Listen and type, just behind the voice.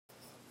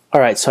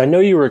Alright, so I know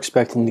you were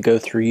expecting to go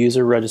through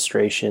user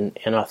registration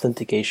and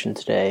authentication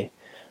today.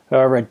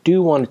 However, I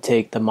do want to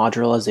take the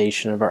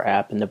modularization of our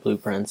app into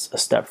Blueprints a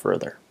step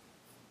further.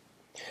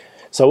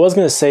 So I was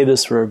going to save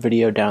this for a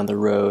video down the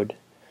road,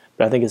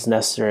 but I think it's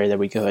necessary that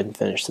we go ahead and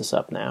finish this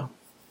up now.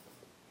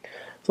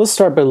 So let's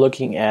start by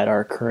looking at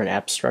our current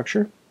app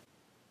structure.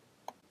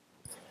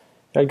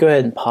 I'd go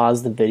ahead and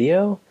pause the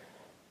video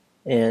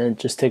and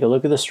just take a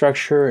look at the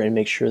structure and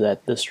make sure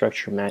that this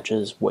structure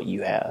matches what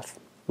you have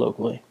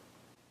locally.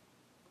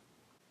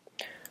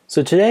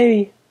 So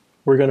today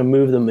we're going to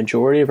move the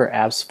majority of our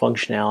app's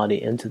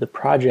functionality into the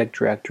project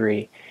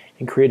directory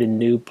and create a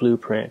new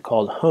blueprint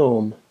called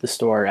Home to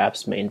store our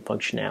app's main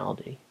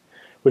functionality,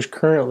 which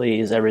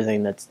currently is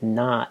everything that's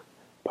not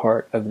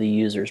part of the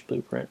user's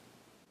blueprint.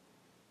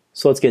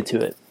 So let's get to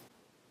it.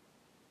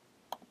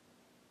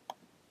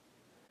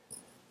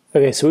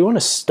 Okay, so we want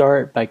to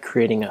start by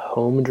creating a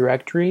home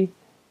directory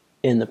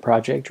in the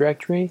project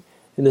directory,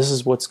 and this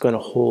is what's going to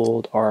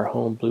hold our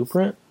home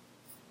blueprint.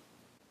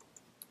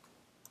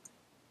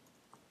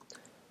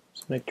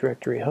 So make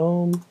directory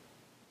home,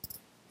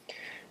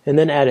 and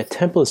then add a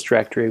templates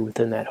directory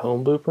within that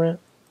home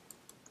blueprint.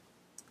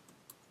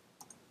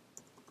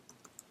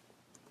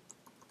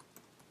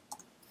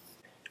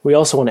 We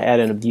also want to add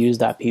in a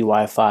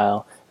views.py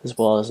file as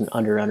well as an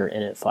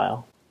under_init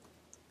file.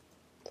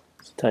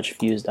 So touch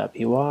views.py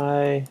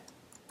and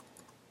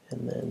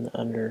then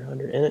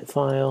under_init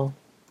file.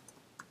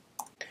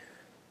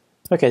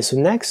 Okay, so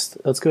next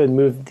let's go ahead and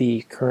move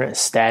the current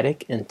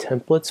static and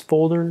templates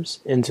folders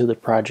into the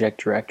project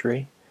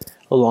directory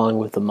along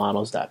with the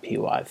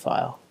models.py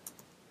file.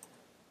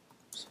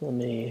 So let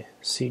me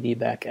cd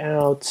back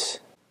out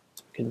so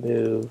we can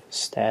move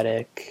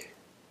static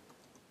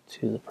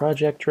to the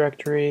project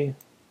directory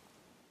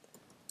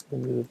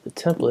and move the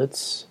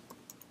templates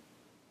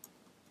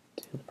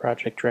to the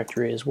project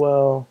directory as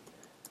well,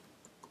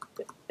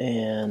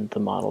 and the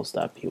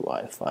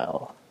models.py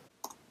file.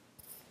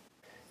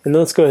 And then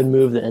let's go ahead and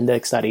move the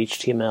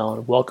index.html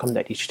and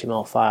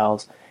welcome.html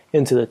files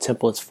into the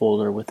templates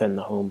folder within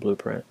the home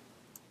blueprint.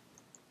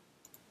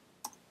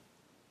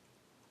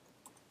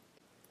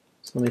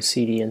 So let me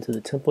cd into the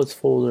templates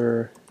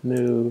folder,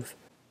 move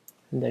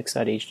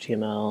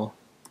index.html.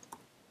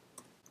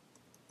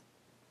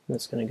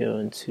 That's going to go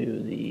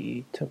into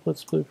the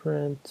templates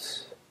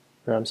blueprint,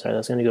 or I'm sorry,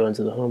 that's going to go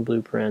into the home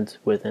blueprint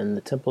within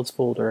the templates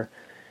folder,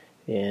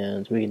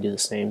 and we can do the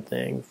same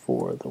thing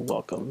for the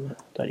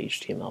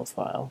welcome.html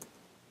file.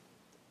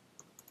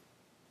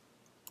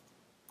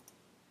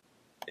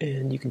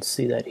 And you can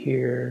see that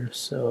here,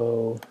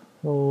 so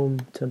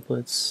home,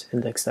 templates,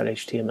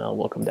 index.html,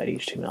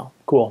 welcome.html.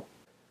 Cool.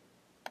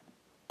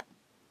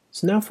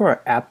 So now for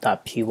our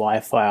app.py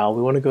file,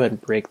 we want to go ahead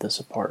and break this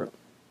apart.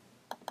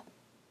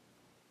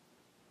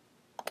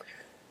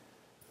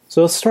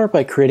 So let's start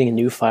by creating a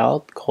new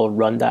file called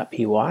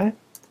run.py.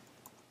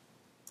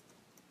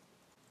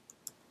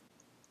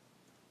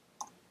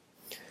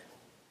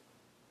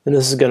 And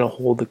this is going to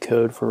hold the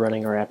code for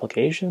running our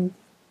application.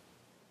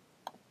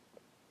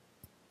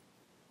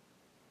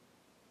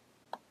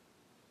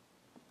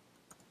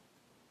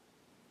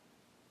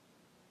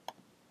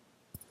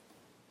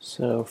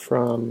 So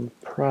from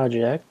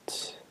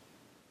project,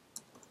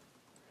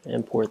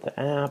 import the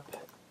app,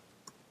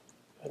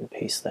 and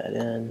paste that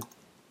in.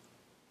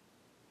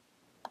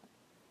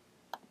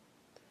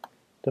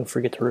 Don't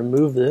forget to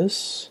remove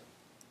this.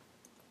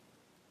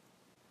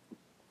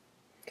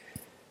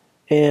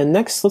 And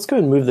next, let's go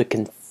ahead and move the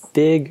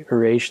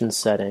configuration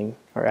setting,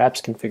 our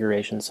app's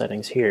configuration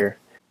settings here,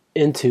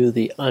 into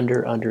the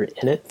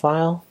under_init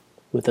file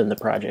within the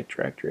project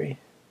directory.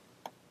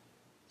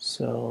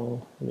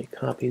 So let me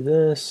copy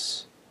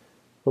this,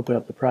 open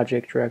up the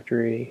project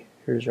directory.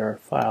 Here's our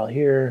file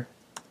here.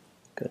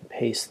 Go ahead and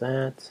paste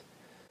that.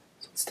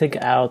 So let's take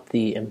out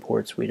the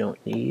imports we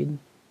don't need.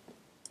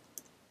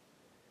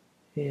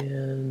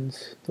 And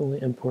the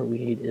only import we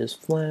need is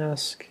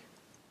Flask.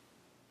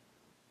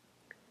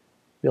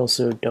 We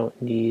also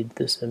don't need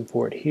this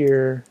import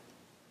here,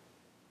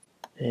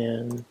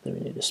 and then we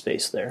need a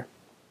space there.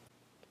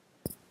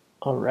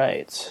 All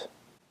right.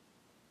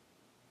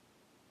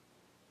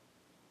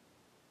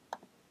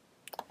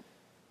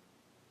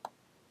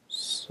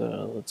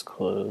 So let's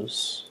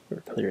close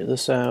or clear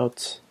this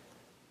out.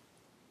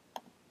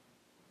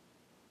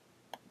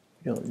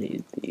 We don't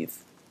need the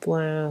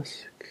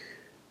Flask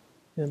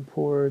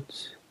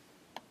import,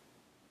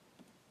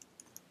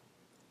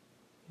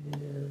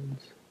 and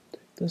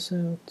take this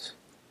out.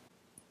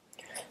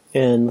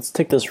 And let's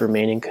take this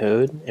remaining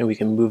code and we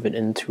can move it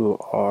into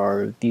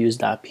our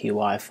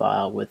views.py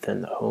file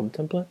within the home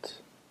template,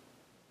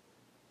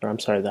 or I'm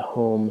sorry, the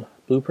home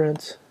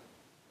blueprint.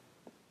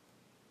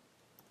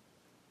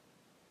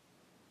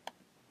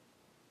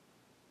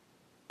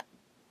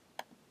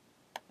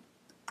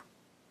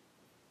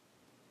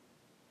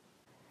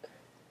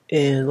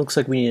 And it looks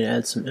like we need to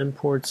add some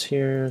imports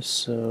here.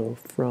 So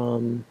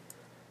from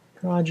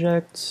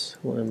project,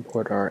 we'll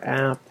import our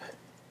app.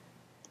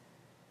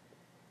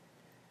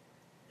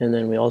 And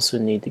then we also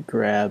need to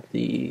grab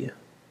the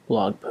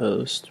blog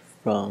post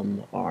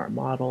from our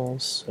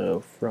models.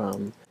 So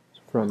from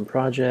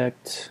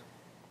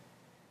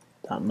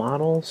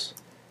project.models,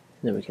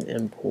 then we can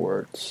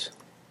import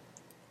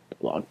the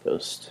blog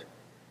post.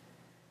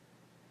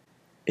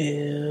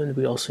 And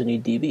we also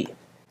need DB.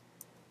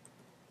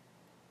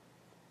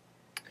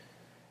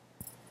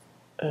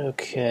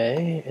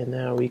 Okay, and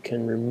now we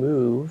can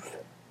remove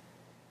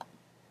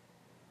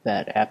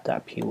that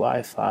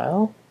app.py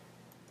file.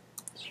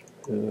 Let's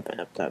remove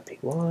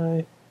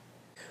app.py.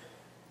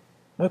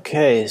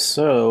 Okay,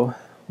 so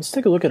let's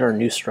take a look at our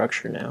new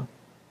structure now.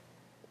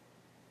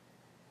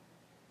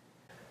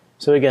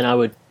 So again, I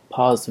would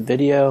pause the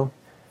video,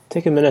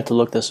 take a minute to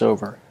look this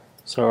over.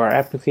 So our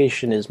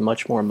application is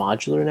much more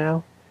modular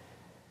now.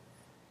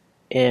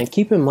 And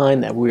keep in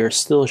mind that we are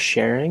still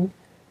sharing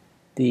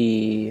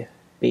the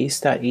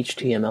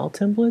base.html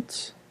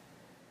templates.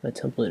 The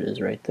template is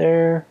right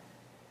there,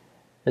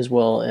 as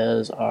well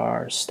as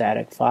our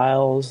static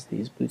files,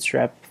 these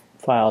bootstrap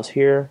files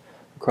here,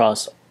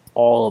 across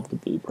all of the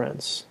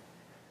blueprints.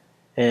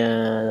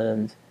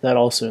 And that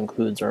also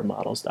includes our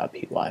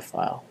models.py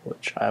file,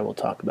 which I will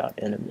talk about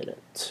in a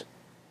minute.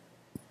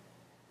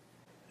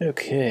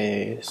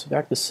 Okay, so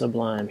back to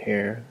Sublime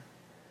here.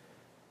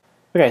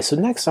 Okay, so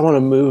next I want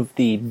to move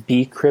the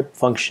bcrypt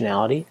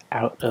functionality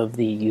out of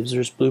the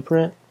user's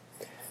blueprint.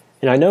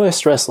 And I know I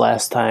stressed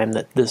last time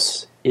that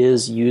this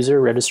is user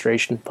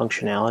registration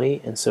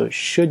functionality, and so it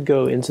should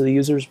go into the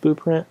user's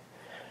blueprint.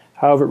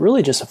 However, it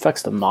really just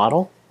affects the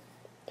model.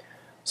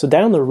 So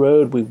down the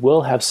road, we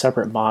will have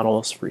separate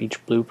models for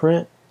each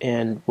blueprint,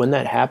 and when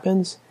that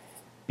happens,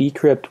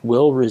 bcrypt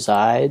will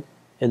reside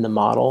in the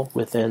model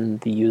within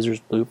the user's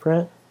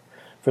blueprint.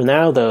 For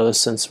now, though,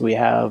 since we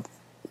have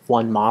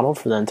one model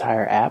for the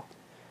entire app,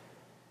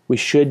 we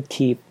should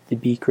keep the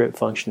bcrypt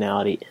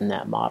functionality in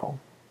that model.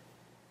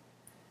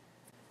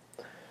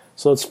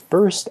 So let's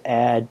first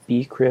add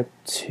bcrypt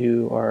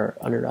to our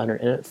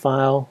under.init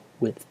file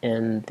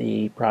within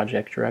the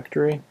project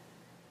directory.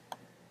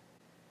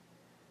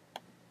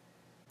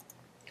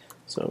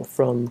 So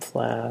from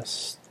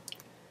Flask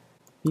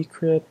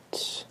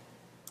bcrypt,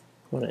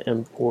 I want to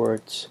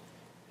import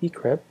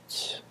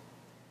bcrypt,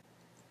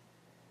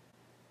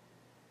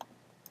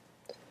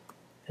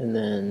 and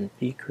then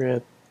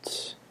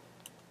bcrypt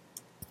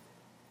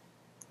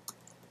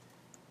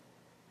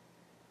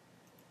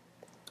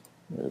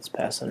let's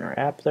pass in our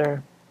app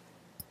there.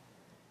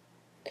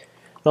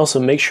 And also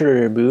make sure to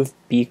remove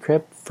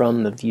bcrypt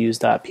from the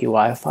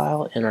views.py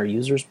file in our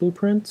users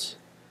blueprint.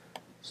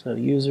 So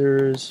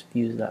users,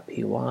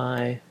 views.py,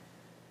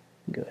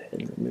 go ahead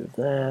and remove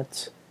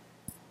that.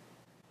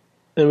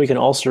 Then we can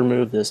also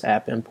remove this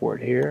app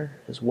import here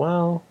as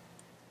well.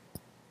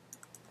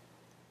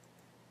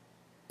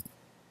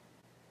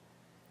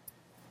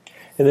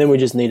 And then we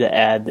just need to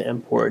add the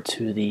import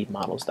to the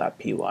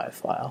models.py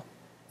file.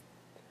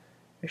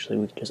 Actually,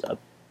 we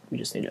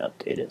just need to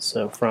update it.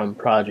 So from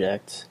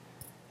project,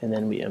 and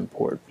then we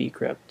import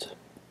bcrypt.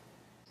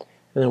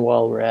 And then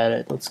while we're at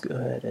it, let's go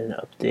ahead and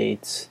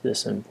update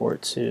this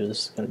import too.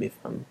 This is going to be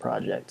from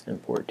project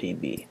import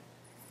db.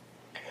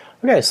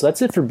 Okay, so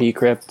that's it for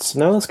bcrypt. So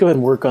now let's go ahead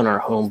and work on our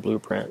home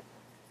blueprint.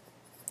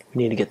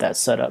 We need to get that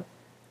set up.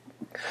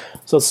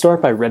 So let's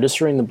start by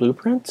registering the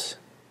blueprint.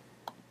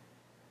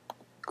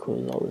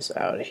 Close all this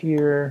out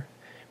here.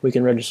 We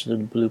can register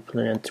the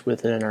blueprint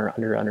within our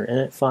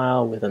under.init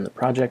file within the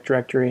project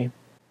directory.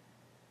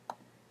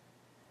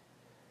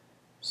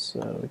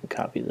 So we can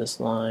copy this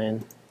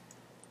line,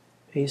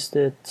 paste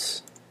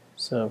it.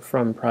 So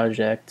from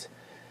project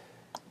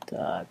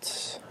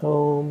dot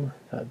home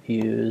dot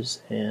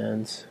views,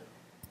 and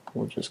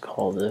we'll just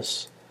call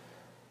this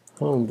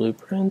home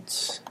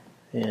blueprint,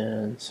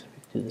 and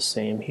we can do the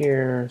same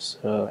here.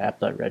 So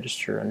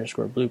app.register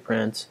underscore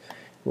blueprint,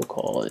 we'll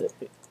call it,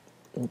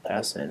 we'll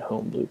pass in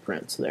home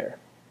blueprints there.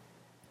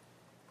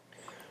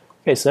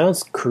 Okay, so now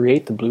let's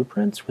create the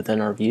blueprints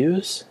within our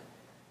views.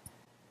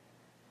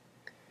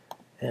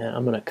 And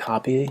I'm going to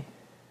copy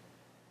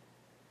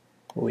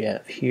what we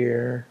have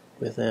here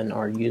within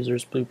our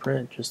users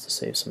blueprint just to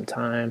save some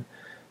time.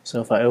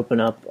 So if I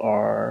open up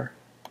our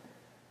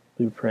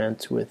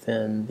blueprint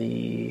within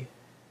the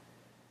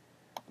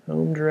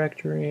home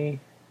directory,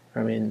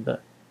 the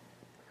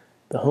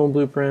home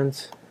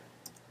blueprint,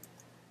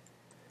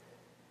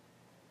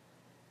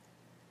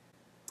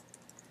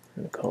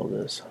 I'm going to call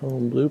this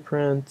home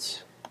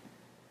blueprint,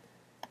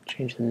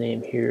 change the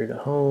name here to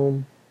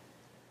home.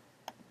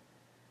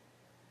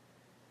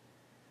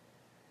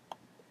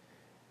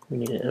 We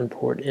need to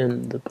import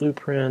in the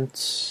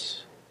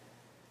blueprints.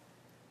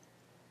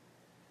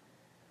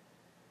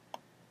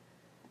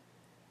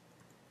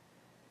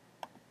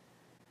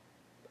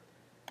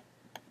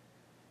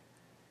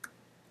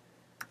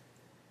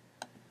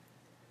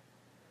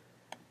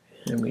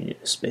 And we need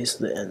to space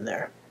the in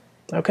there.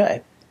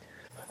 Okay.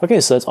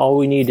 Okay, so that's all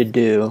we need to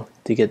do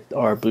to get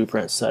our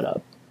blueprint set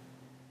up.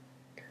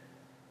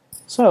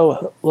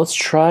 So let's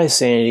try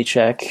Sanity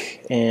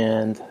Check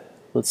and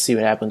let's see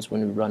what happens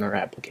when we run our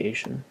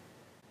application.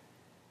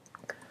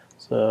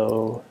 So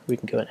So we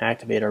can go and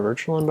activate our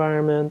virtual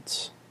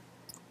environment.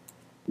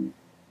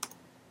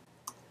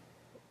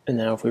 And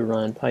now if we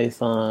run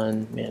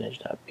Python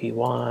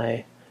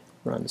manage.py,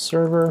 run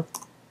server,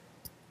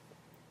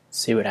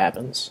 see what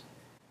happens.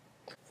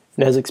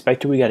 And as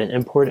expected, we got an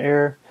import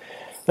error.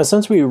 Now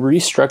since we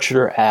restructured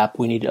our app,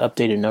 we need to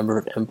update a number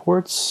of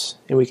imports,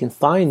 and we can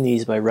find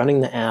these by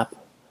running the app,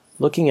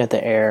 looking at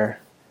the error,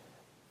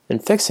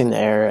 and fixing the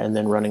error, and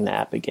then running the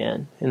app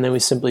again. And then we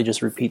simply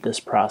just repeat this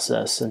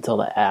process until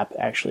the app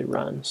actually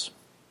runs.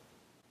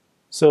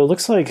 So it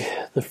looks like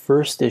the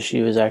first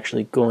issue is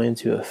actually going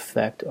to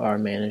affect our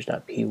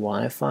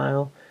manage.py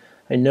file.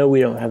 I know we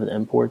don't have the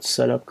imports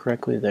set up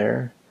correctly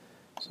there.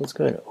 So let's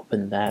go ahead and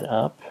open that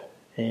up,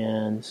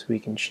 and we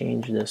can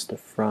change this to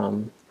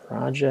from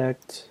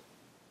project,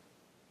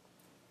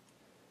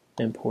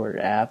 import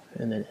app,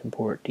 and then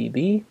import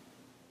db.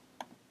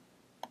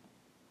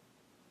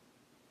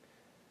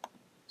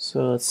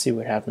 So let's see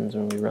what happens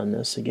when we run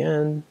this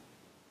again.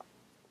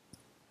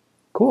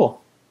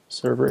 Cool,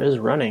 server is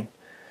running.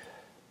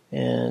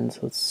 And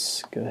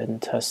let's go ahead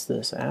and test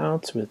this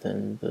out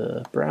within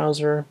the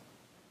browser.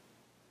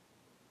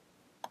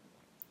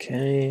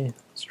 Okay,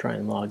 let's try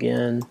and log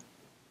in.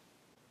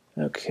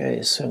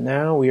 Okay, so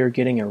now we are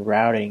getting a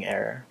routing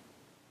error.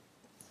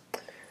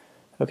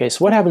 Okay,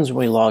 so what happens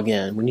when we log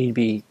in? We need to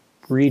be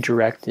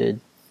redirected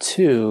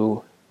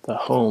to the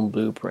home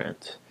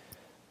blueprint.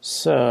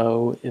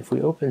 So if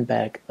we open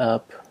back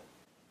up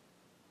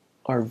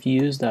our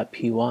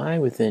views.py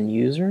within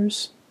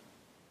users,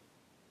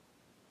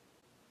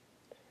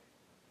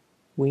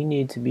 we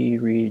need to be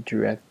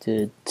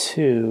redirected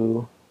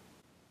to,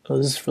 oh,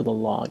 this is for the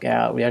log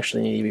out. We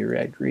actually need to be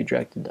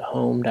redirected to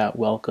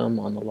home.welcome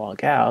on the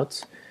log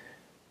out,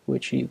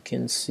 which you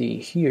can see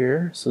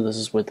here. So this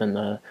is within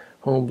the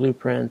home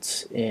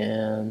blueprint,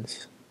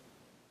 and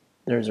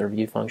there's our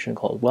view function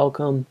called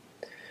welcome.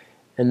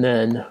 And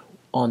then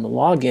on the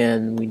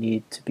login, we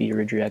need to be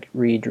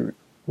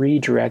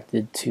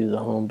redirected to the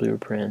home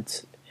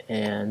blueprint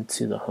and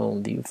to the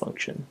home view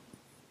function.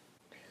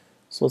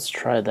 So let's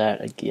try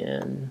that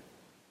again.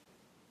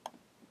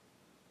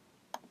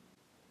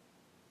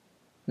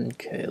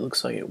 Okay, it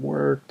looks like it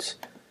worked.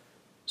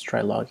 Let's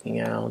try logging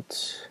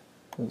out.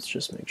 Let's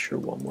just make sure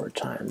one more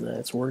time that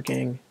it's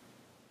working.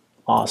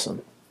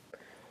 Awesome.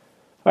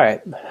 All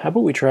right, how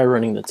about we try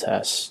running the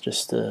test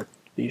just to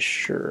be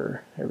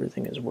sure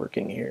everything is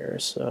working here.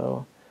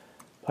 So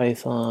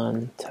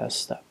Python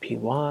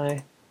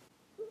test.py.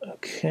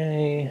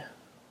 Okay.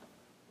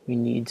 We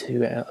need to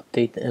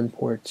update the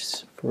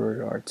imports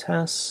for our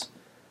tests.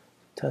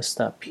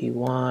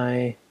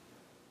 Test.py.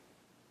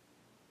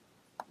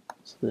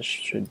 So this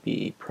should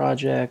be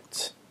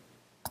project.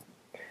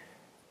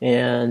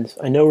 And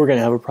I know we're going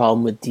to have a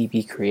problem with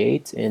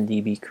dbcreate and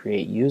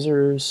dbcreate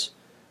users,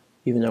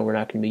 even though we're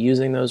not going to be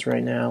using those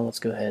right now. Let's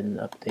go ahead and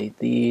update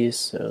these.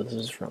 So this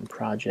is from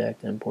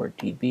project import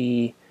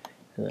db,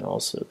 and then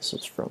also this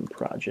is from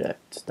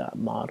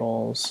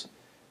project.models.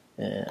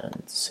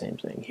 And same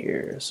thing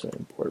here, so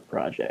import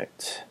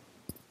project,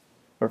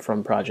 or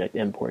from project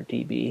import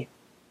db.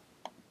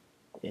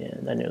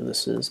 And I know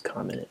this is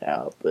commented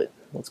out, but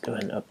let's go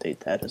ahead and update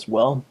that as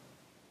well.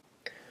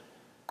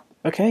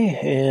 Okay,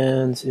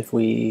 and if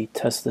we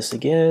test this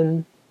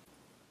again,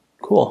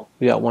 cool,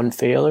 we got one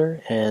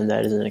failure, and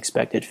that is an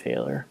expected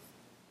failure.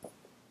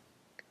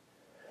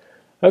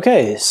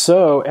 Okay,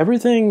 so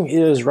everything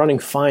is running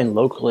fine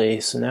locally,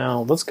 so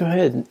now let's go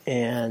ahead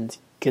and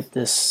get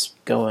this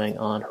going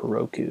on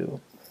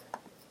Heroku.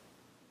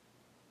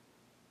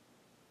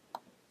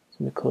 Let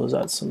me close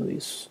out some of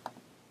these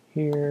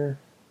here.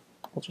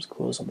 I'll just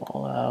close them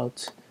all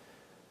out.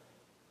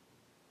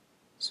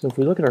 So if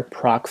we look at our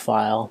proc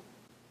file,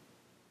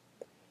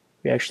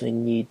 we actually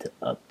need to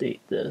update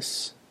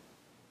this.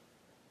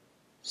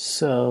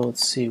 So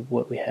let's see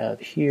what we have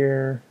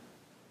here.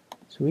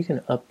 So we can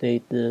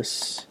update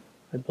this,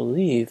 I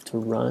believe, to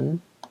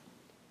run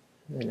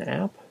an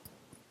app.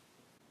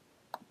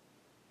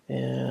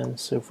 And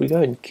so if we go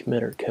ahead and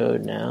commit our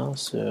code now,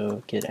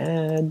 so git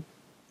add,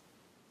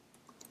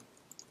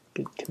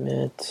 git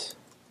commit,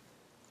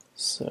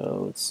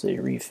 so let's say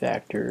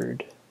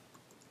refactored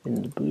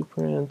in the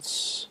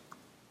blueprints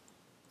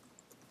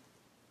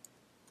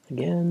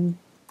again.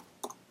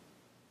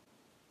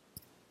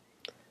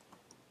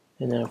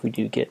 And now if we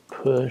do git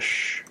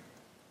push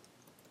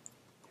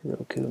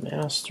Heroku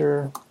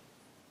master,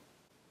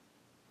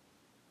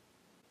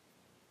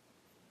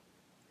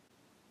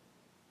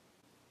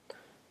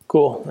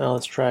 cool, now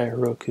let's try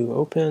Heroku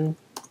open,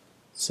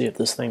 see if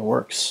this thing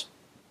works.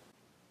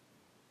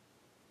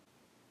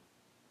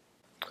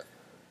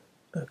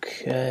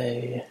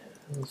 Okay,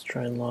 let's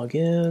try and log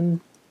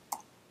in.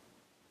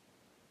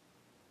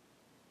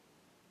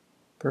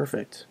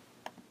 Perfect.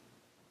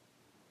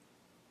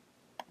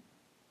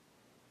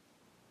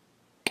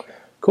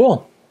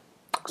 Cool.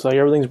 Looks like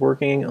everything's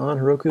working on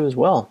Heroku as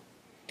well.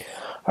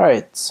 All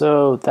right,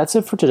 so that's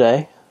it for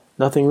today.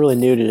 Nothing really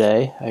new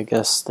today. I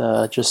guess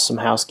just some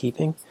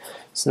housekeeping.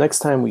 So next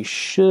time we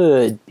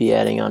should be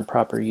adding on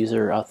proper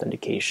user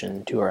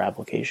authentication to our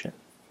application.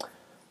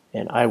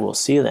 and I will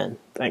see you then.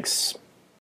 Thanks.